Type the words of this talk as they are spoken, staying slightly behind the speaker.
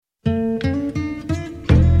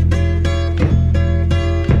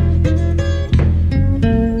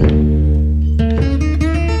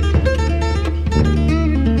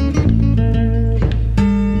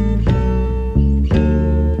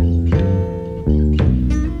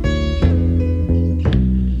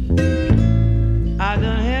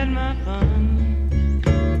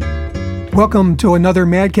Welcome to another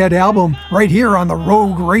Madcat album right here on the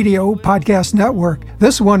Rogue Radio Podcast Network.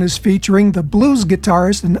 This one is featuring the blues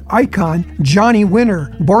guitarist and icon Johnny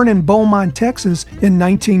Winter, born in Beaumont, Texas in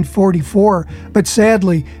 1944, but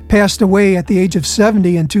sadly passed away at the age of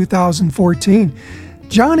 70 in 2014.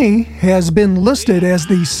 Johnny has been listed as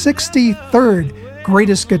the 63rd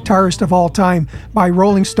greatest guitarist of all time by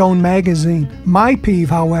Rolling Stone magazine. My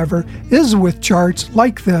peeve, however, is with charts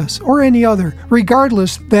like this or any other,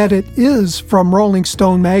 regardless that it is from Rolling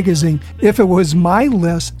Stone magazine. If it was my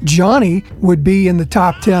list, Johnny would be in the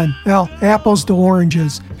top 10. Well, apples to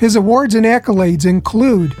oranges. His awards and accolades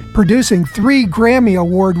include producing 3 Grammy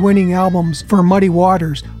Award-winning albums for Muddy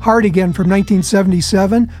Waters, Hard Again from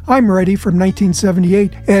 1977, I'm Ready from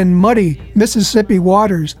 1978, and Muddy, Mississippi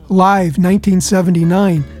Waters, Live 1979.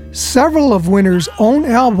 Several of Winter's own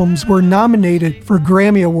albums were nominated for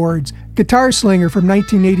Grammy Awards, Guitar Slinger from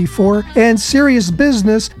 1984 and Serious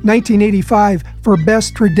Business 1985 for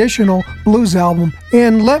Best Traditional Blues Album,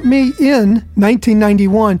 and Let Me In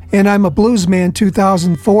 1991 and I'm a Blues Man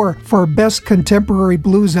 2004 for Best Contemporary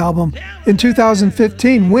Blues Album. In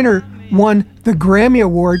 2015, Winter won the Grammy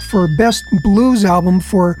Award for Best Blues Album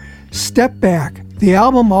for Step Back. The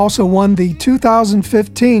album also won the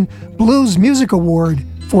 2015 Blues Music Award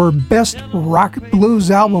for Best Rock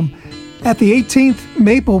Blues Album. At the 18th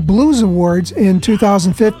Maple Blues Awards in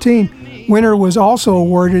 2015, Winter was also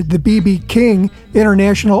awarded the B.B. King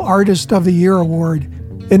International Artist of the Year Award.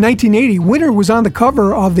 In 1980, Winter was on the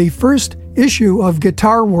cover of the first issue of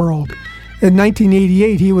Guitar World. In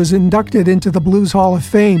 1988, he was inducted into the Blues Hall of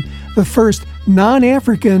Fame, the first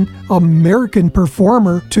non-African American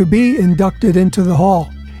performer to be inducted into the hall.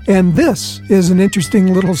 And this is an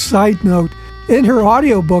interesting little side note. In her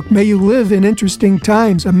audiobook, May You Live in Interesting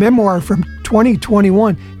Times, a memoir from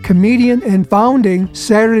 2021, comedian and founding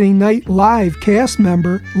Saturday Night Live cast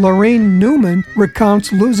member Lorraine Newman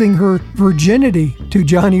recounts losing her virginity to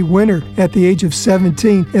Johnny Winter at the age of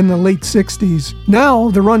 17 in the late 60s. Now,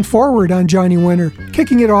 the run forward on Johnny Winter,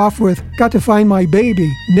 kicking it off with Got to Find My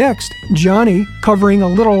Baby. Next, Johnny covering a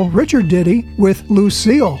Little Richard ditty with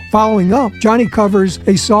Lucille. Following up, Johnny covers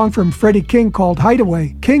a song from Freddie King called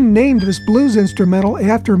Hideaway. King named this blues instrumental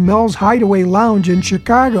after Mel's Hideaway Lounge in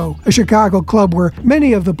Chicago, a Chicago club where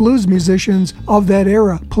many of the blues musicians of that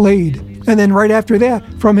era played. And then right after that,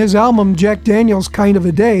 from his album Jack Daniel's Kind of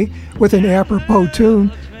a Day, with an apropos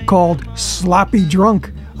tune called Sloppy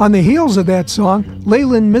Drunk. On the heels of that song,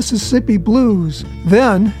 Leyland, Mississippi Blues.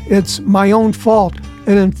 Then it's My Own Fault,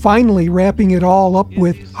 and then finally wrapping it all up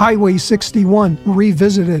with Highway 61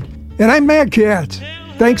 Revisited. And I'm Madcat.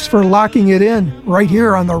 Thanks for locking it in right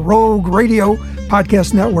here on the Rogue Radio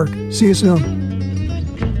Podcast Network. See you soon.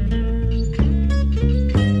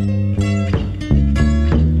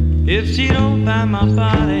 If she don't find my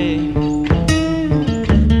body,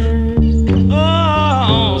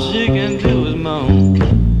 all she can do is moan.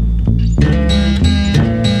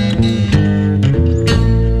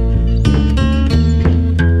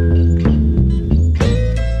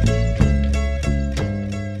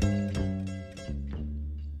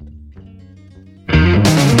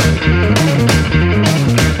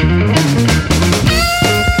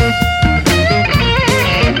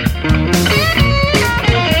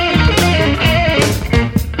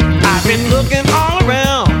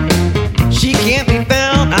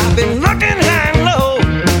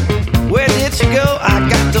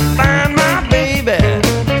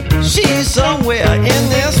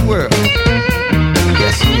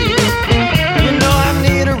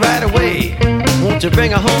 To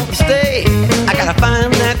bring her home to stay, I gotta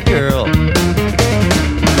find that girl.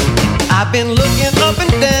 I've been looking up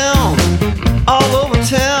and down, all over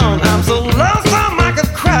town. I'm so lonesome I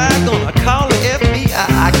could cry, gonna call the FBI.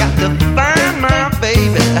 I got to find my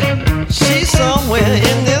baby, she's somewhere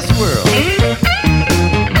in this world.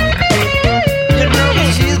 You know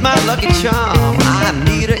that she's my lucky charm, I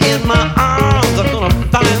need her in my arms. I'm gonna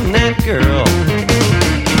find that girl.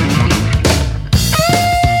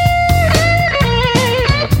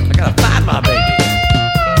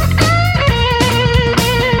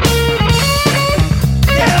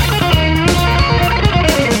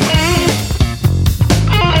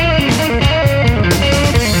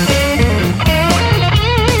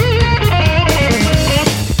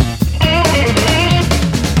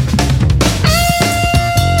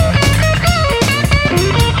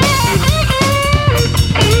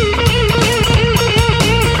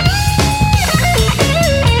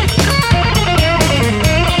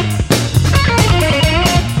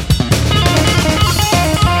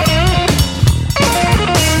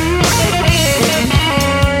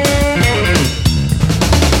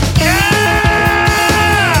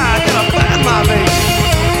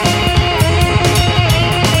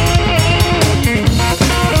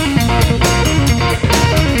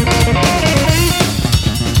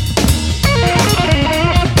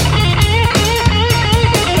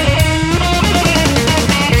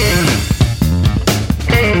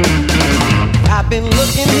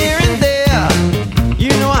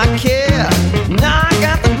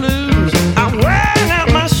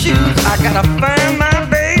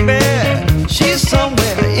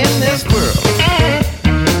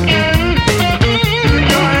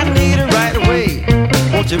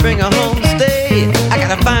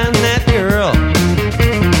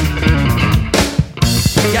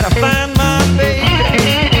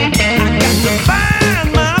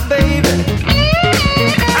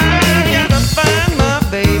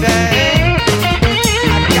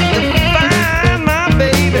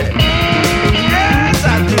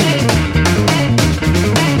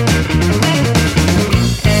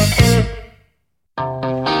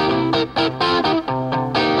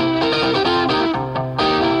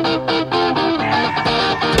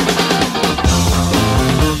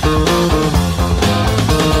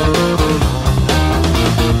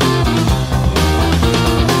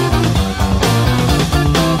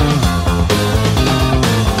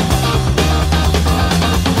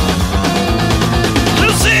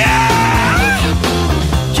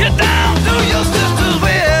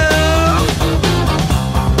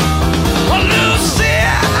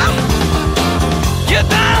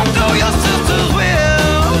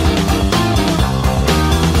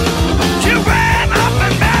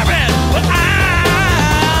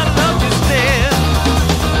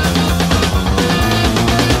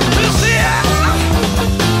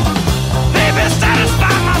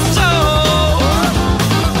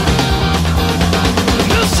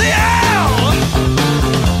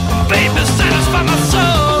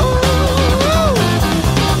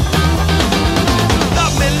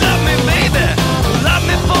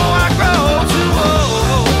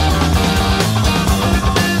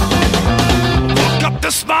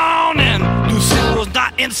 this morning, Lucy was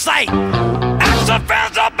not in sight. Asked her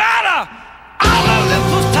friends about her, all her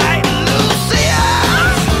lips was tight. Lucia,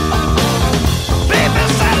 baby,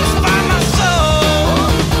 satisfy my soul.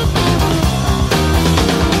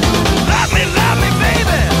 Love me,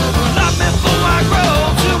 baby, love me before I grow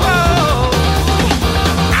too old.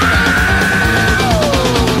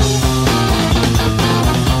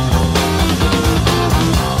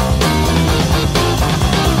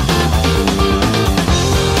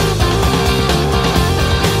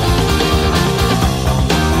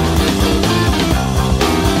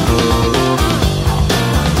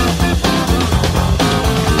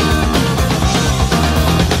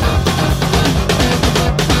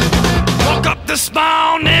 This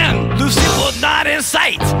morning, Lucy was not in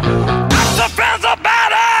sight. Asked her friends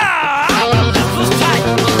about her, all her lips was tight.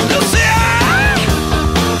 Lucia,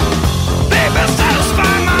 baby,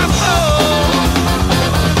 satisfy my soul.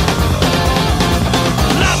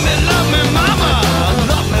 Love me, mama,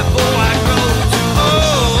 love me before I grow too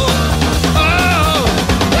old. Oh,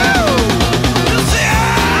 oh, Lucia,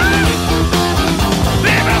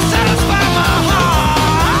 baby, satisfy my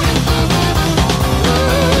heart.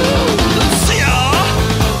 Lucia,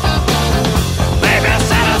 baby,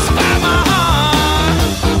 satisfy my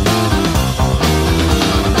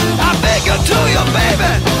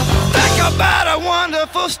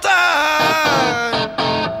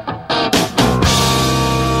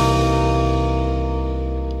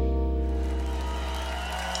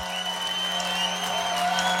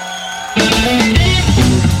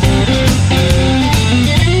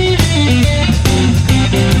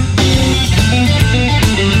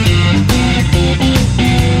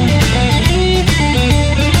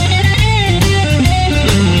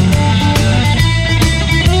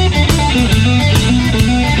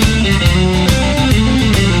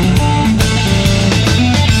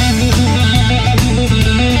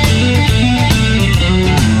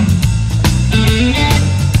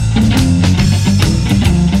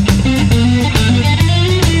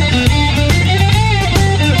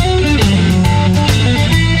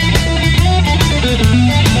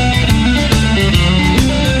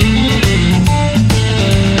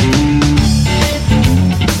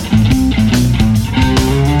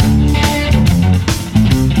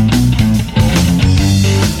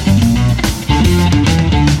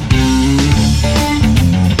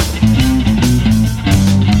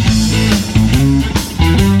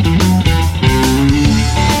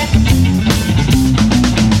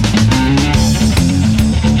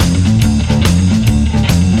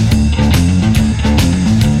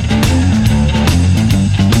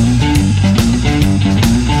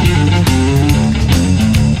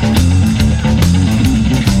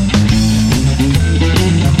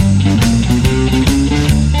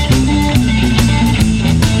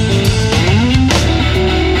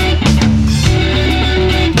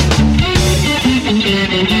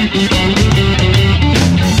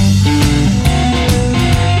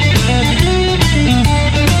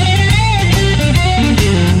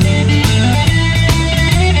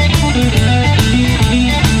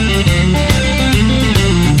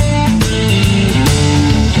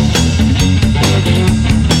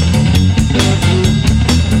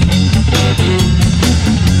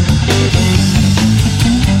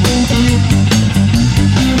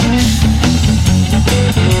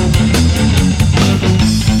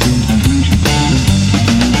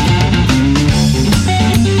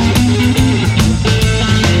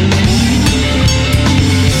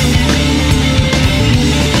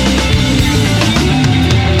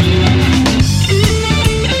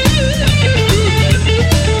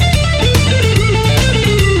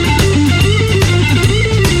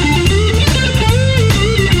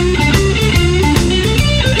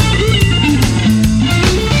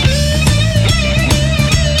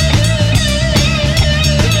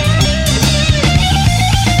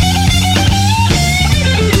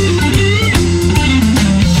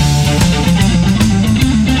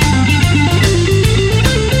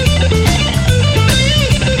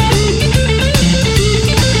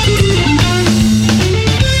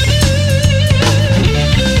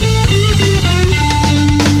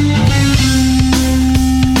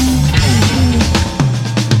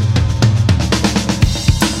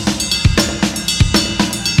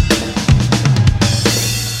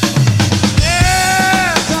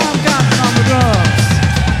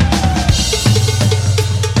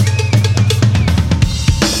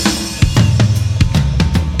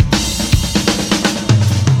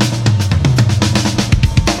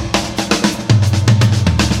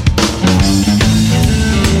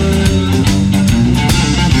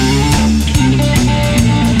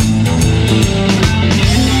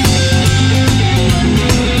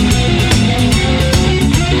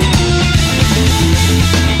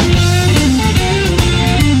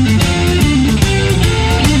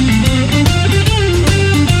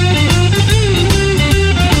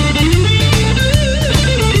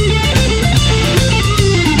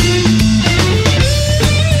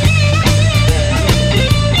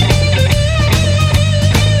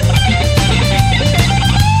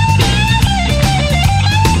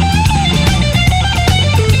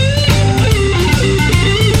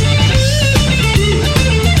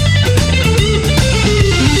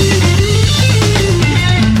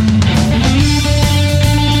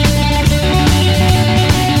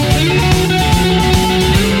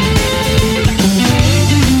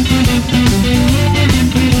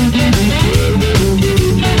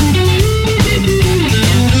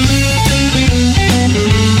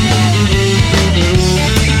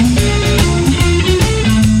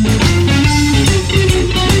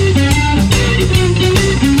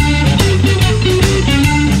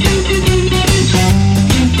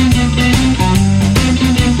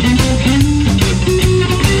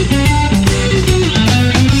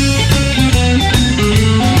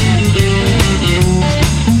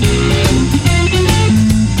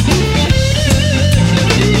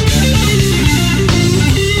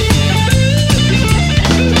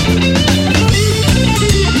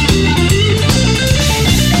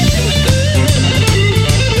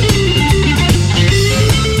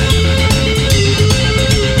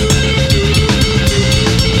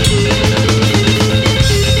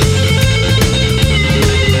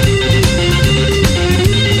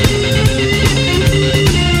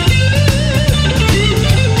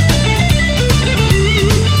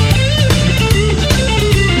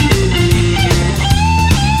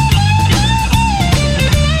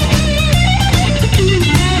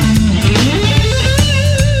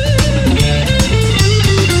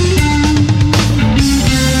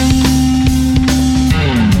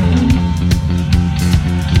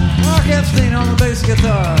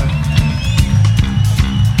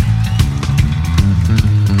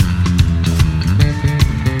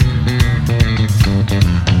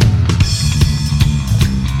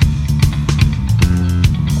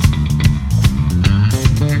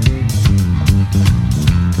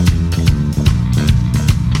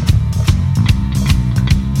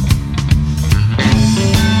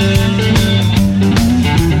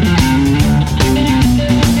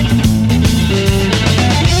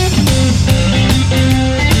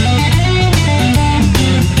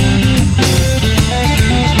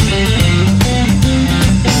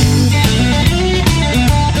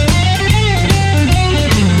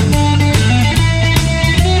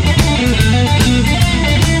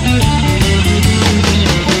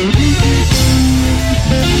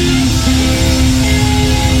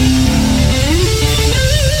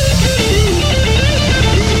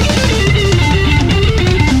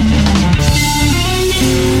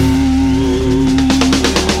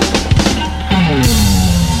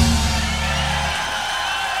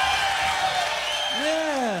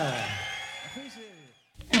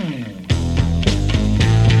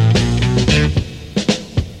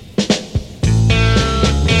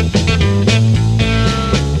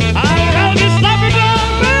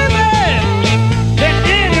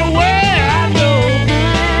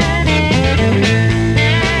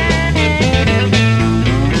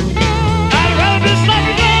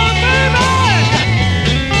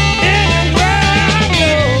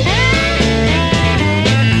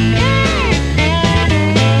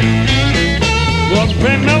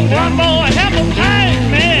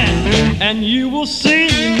you'll see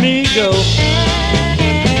me go.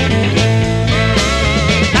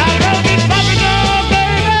 I'd rather be flopping down,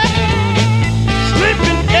 baby,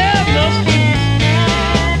 sleeping in the street.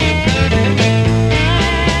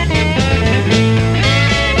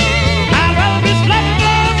 I'd rather be flopping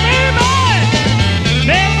down, baby,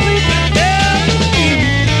 than sleeping in the street.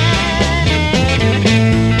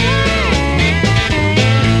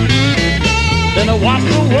 Then I watch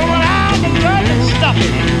the woman out the road and stop it.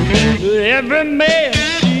 Every man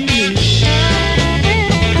she needs.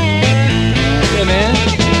 Yeah, man.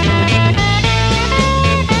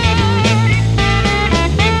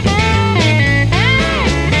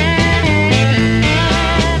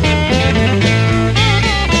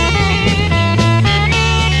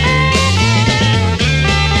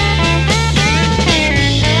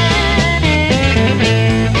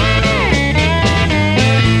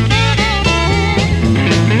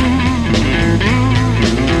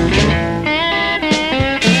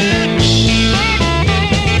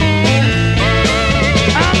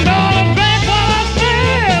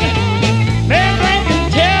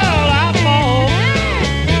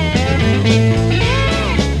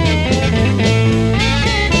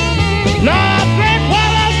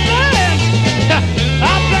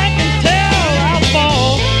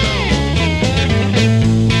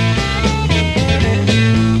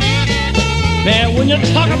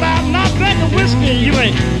 Talk about not drinking whiskey, you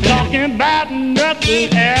ain't talking about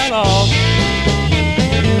nothing at all.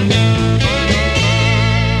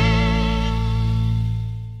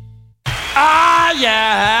 Ah,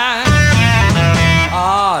 yeah.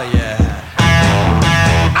 Oh, yeah.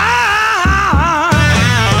 Ah,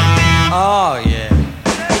 oh, yeah.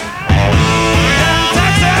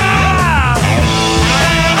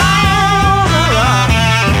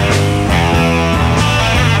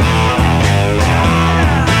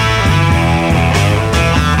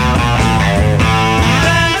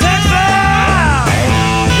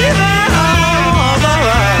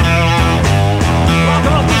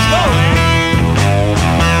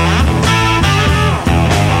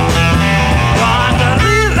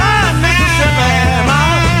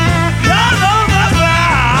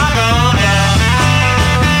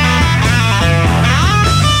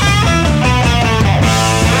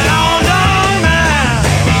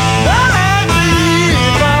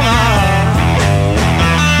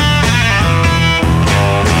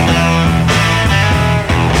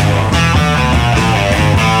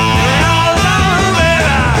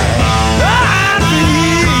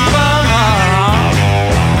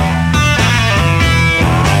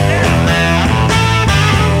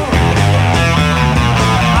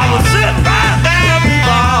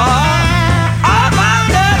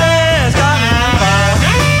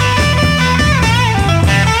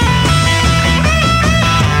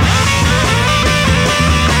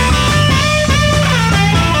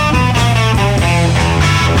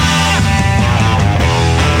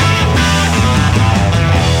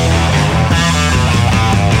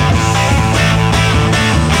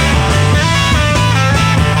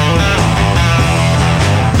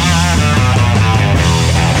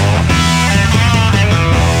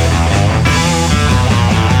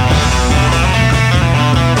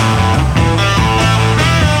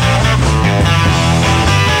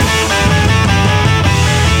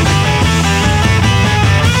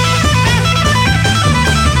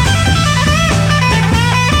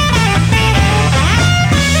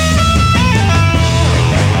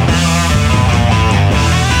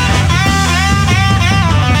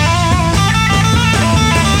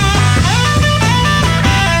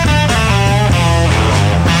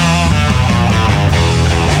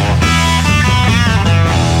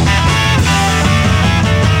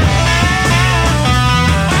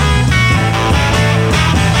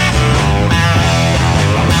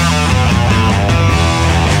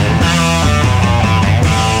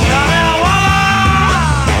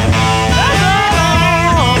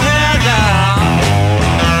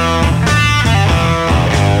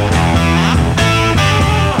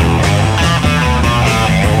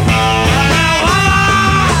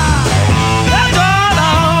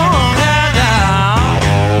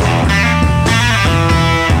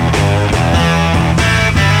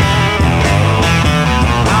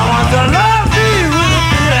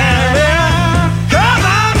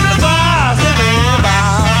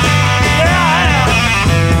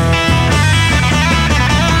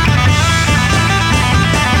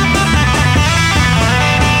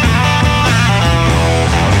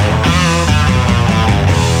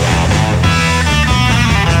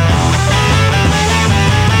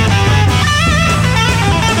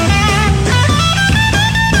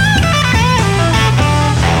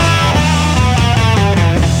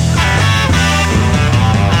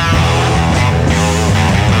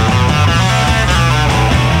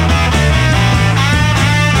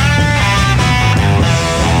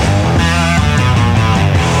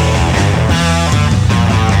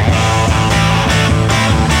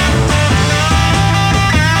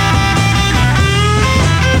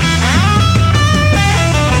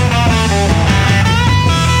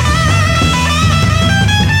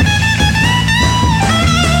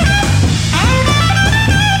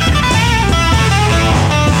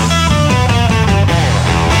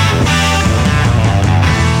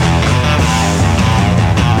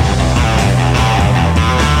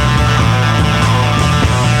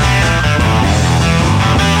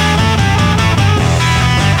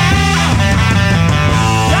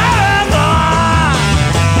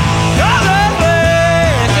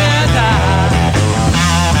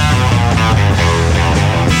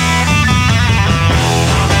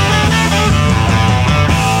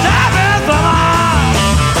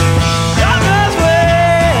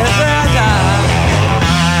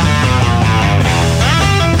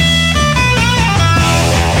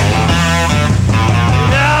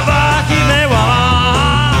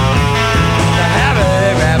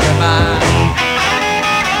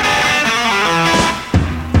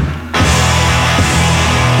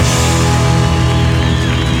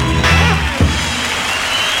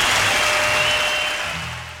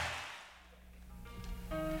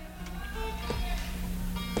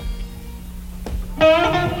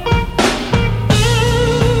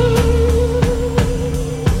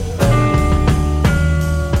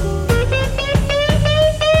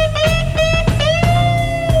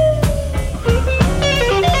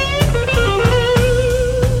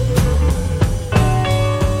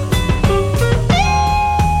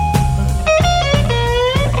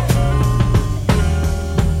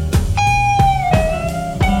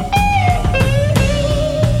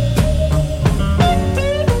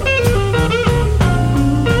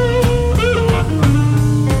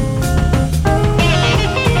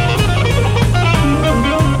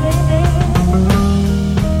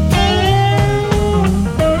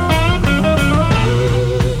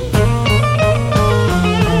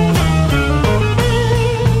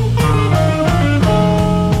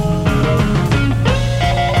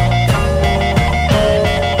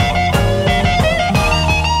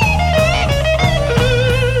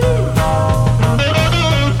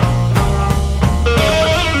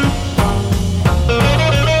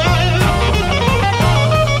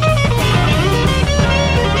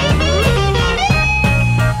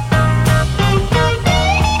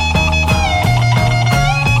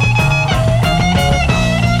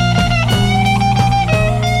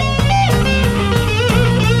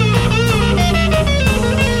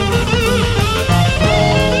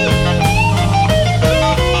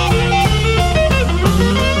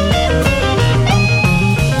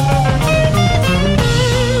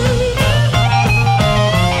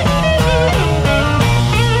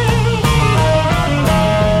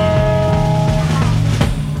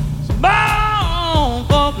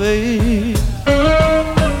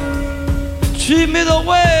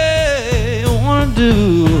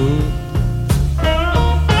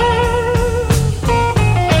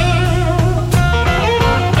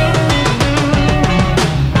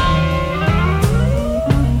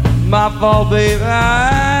 fault, baby.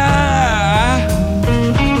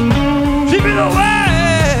 Treat me the way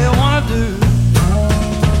I wanna do.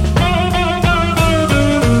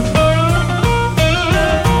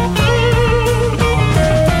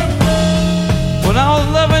 When I was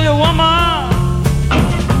loving your woman,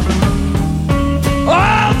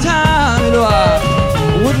 all the time, you know I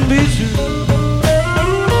wouldn't be true.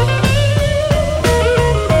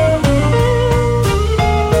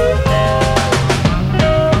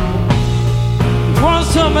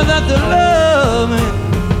 Something that they love me,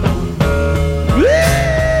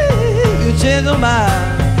 you change their mind.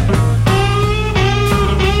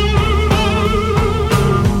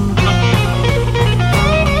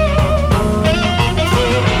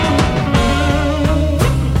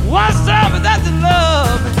 What's something that they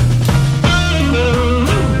love me,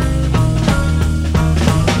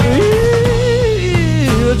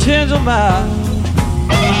 you change their mind.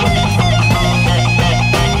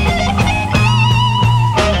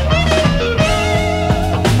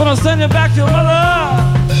 I'll send you back to your mother.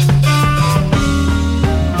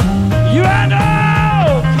 You I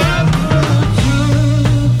know.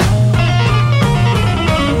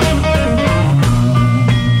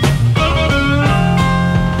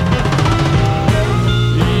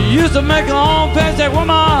 You used to make your own paycheck,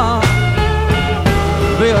 woman.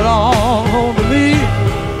 Belong home to me.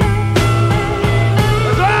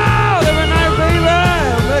 Oh, every night, baby,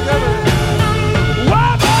 make up.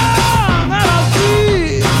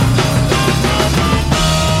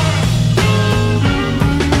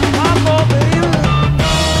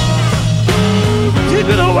 Keep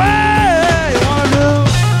it away, you wanna do.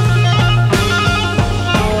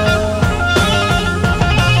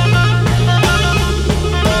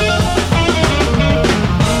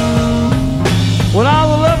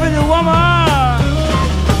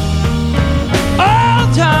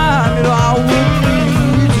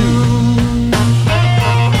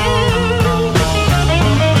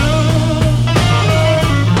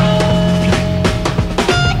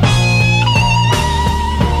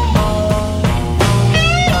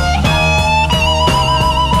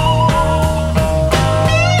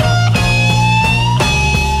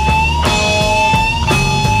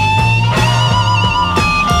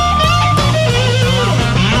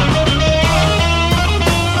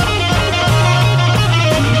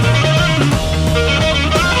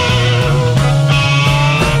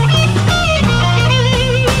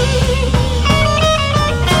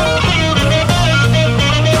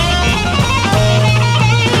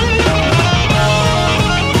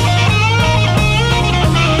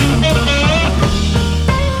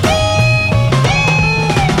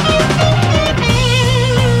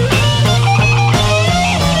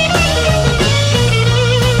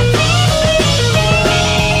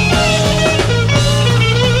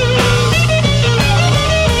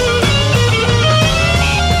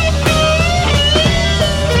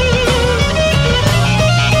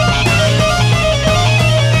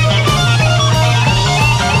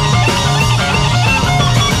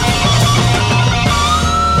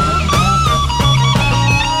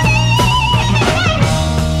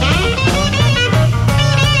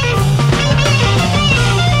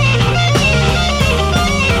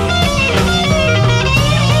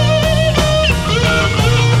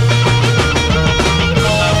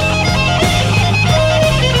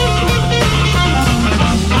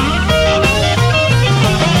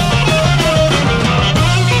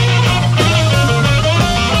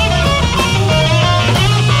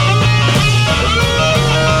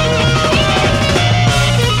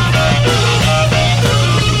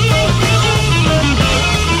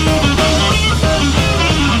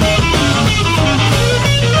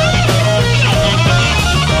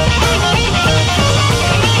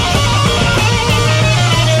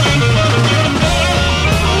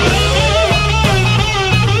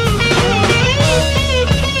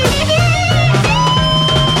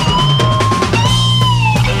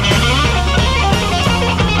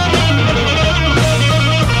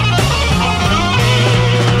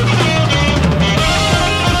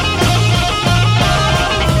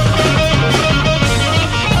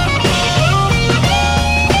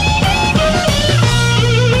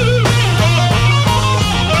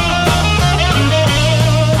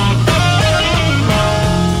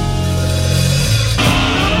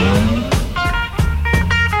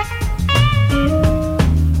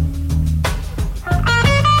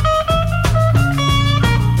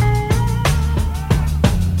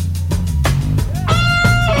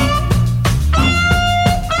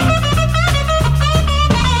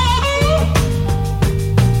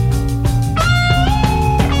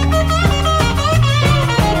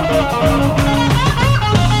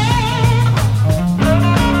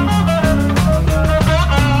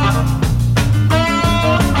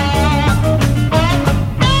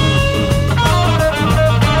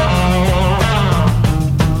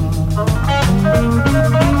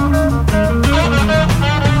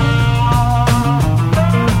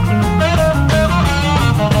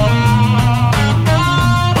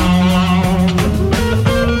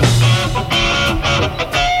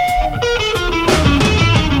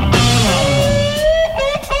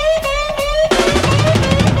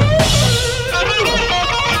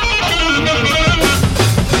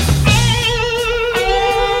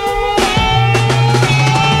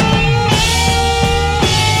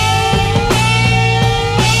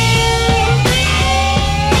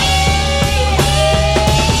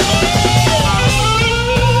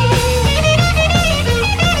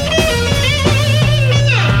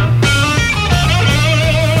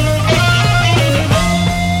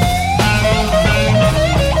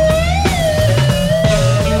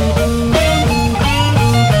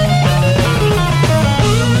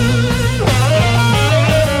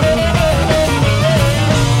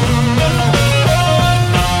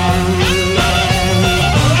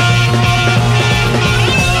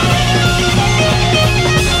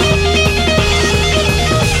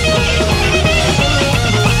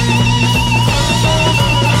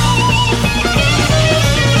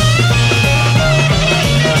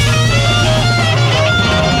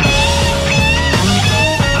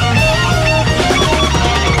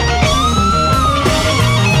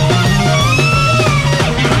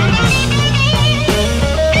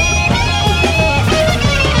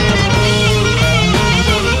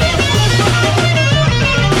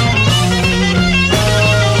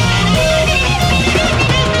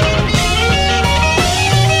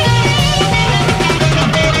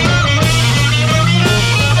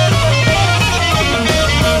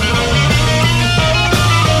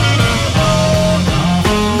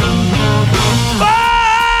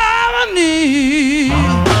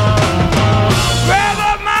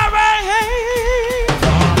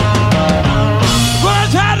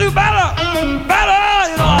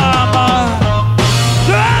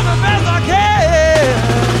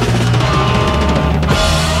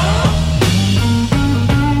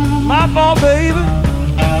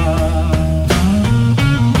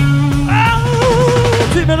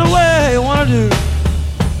 way you wanna do.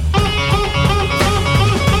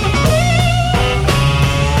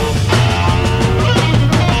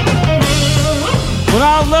 When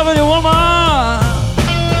I was loving you, woman,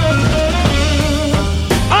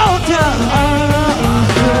 all the time.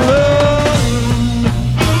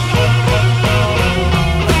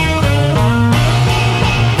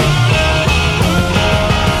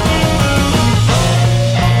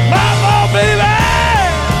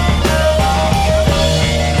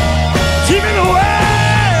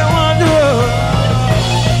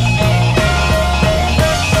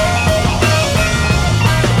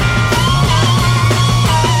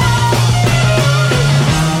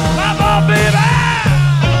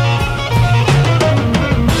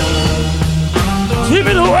 Keep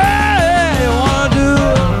it the way you wanna do.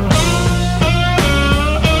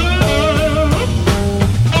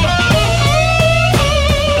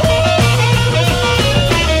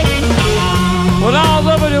 When I was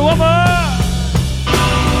loving you, woman,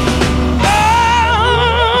 oh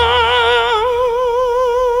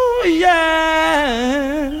yeah,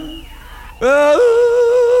 oh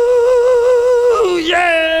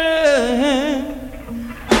yeah,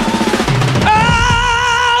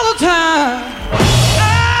 all the time.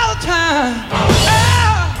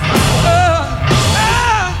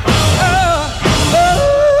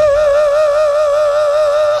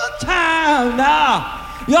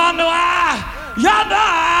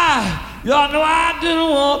 Y'all know I didn't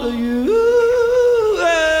want to you.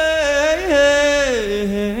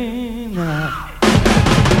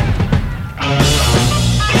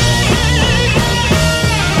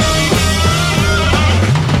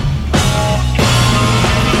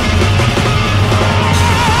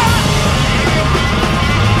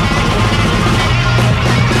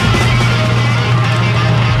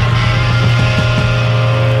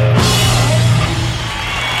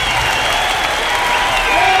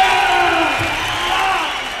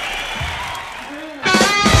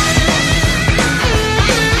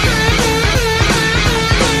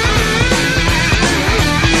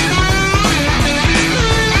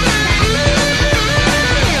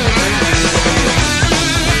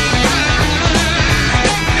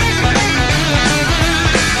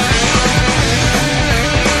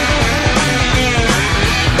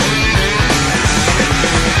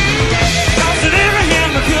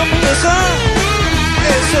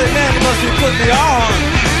 Put me on.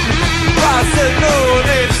 I said no, and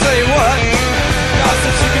they'd say what? God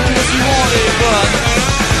said she could do what she wanted, but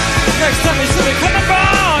next time you see me coming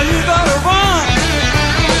by, you better run.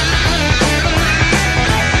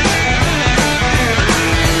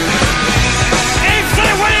 Ain't say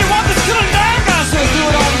what you want this killing down, God said do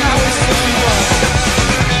it all now, it's 61.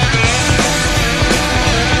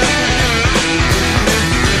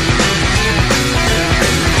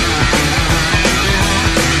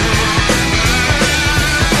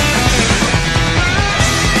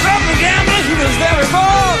 Very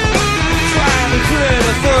bold, trying to create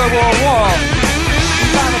a third world war.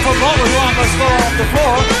 Trying to promote with one must fall off the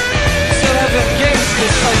floor. Still have engaged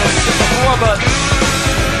this type of shit before, but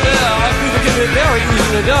yeah, I think it can be very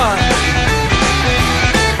easily done.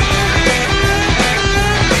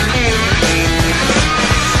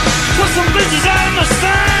 Put some bitches I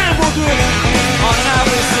understand, we'll do it on an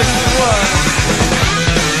average 61.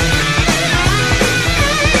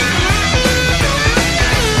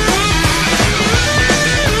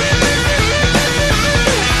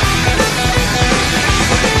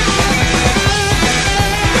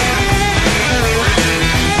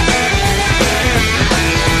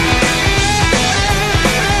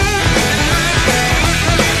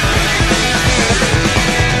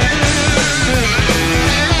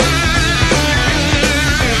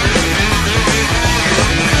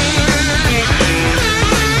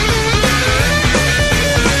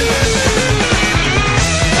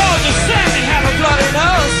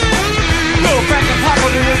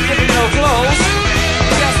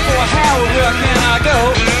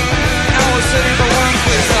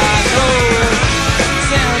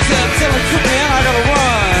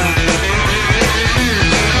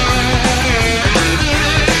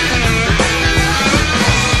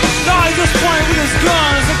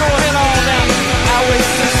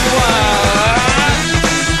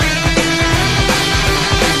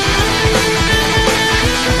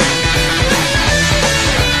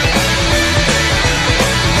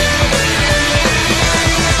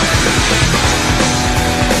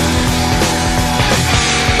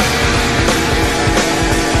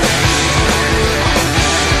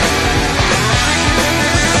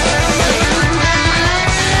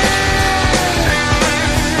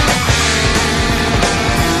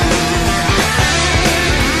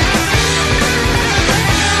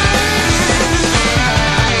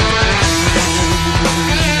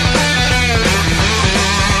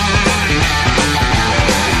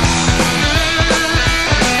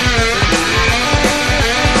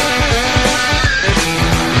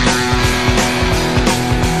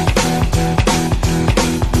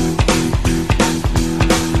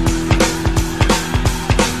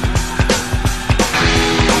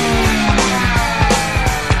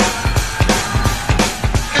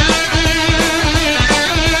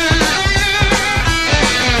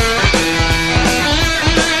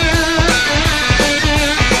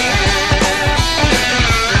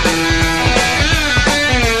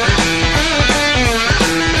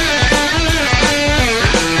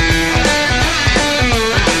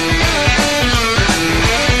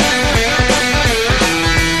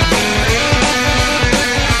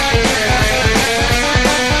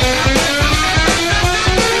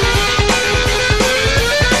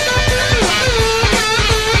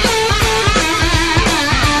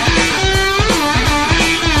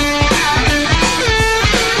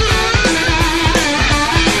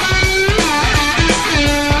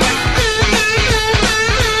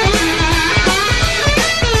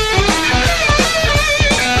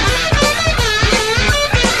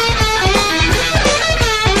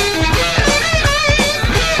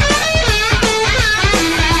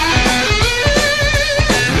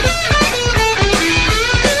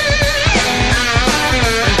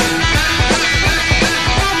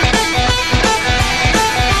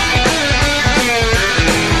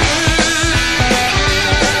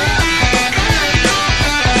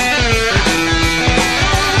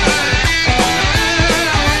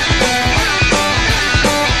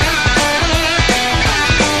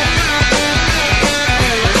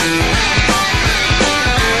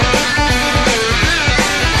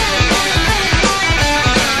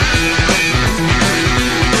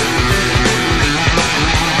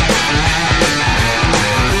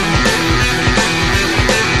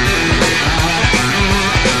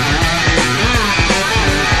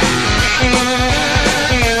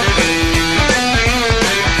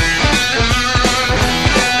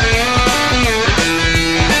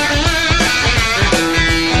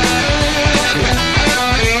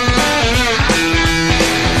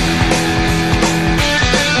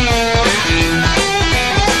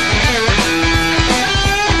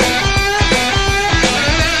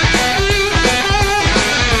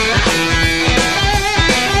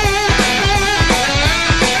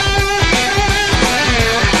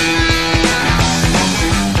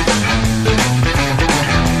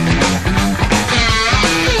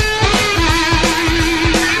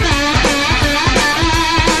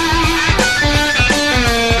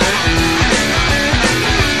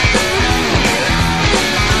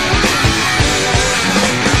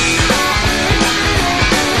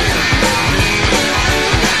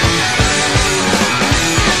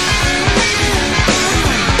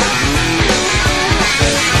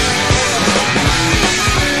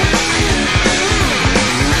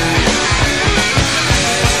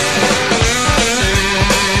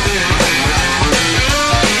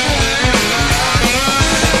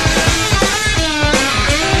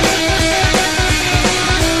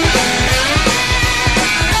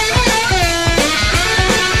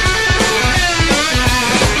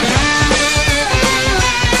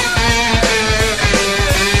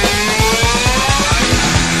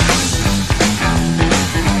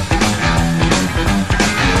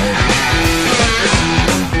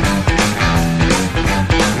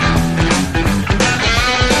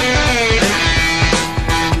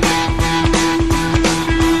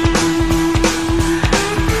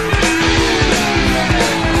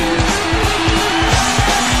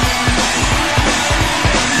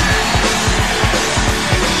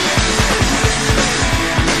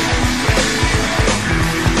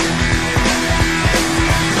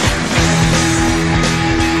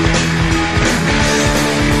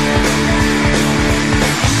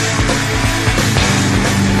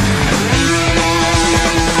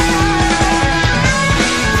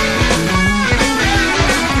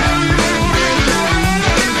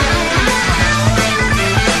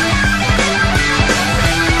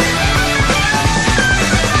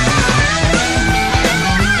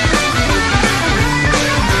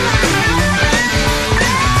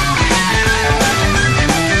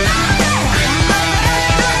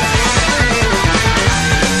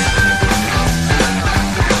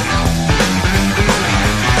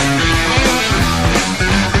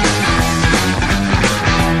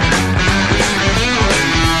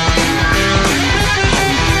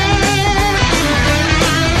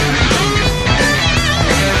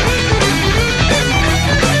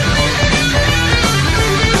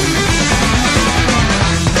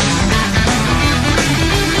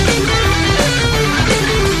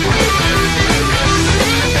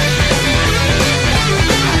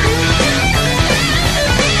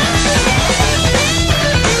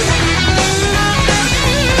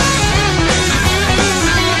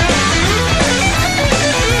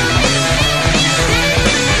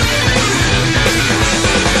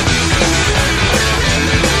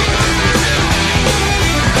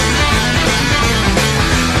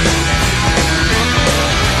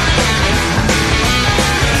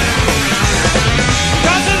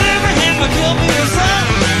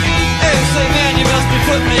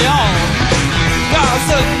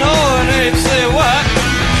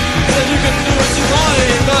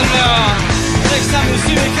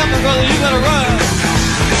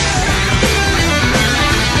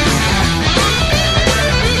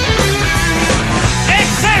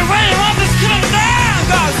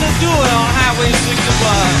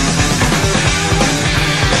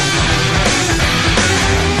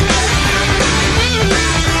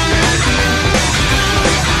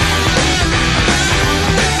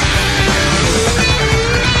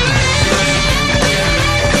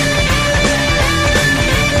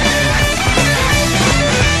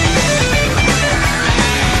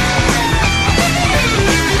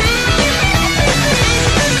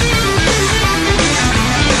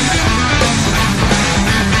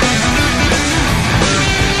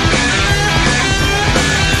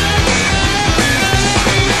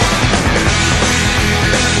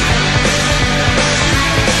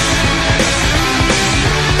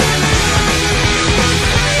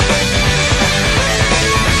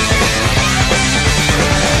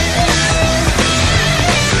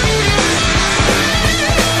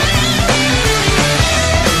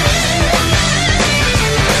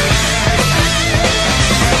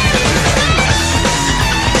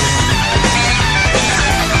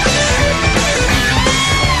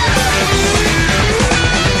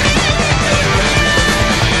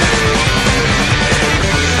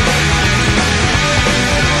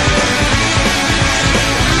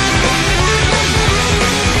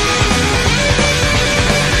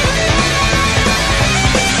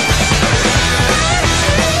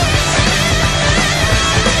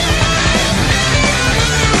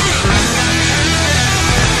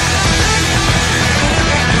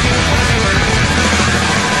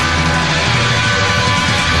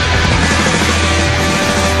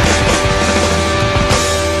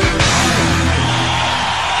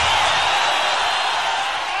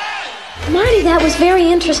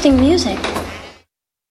 very interesting music.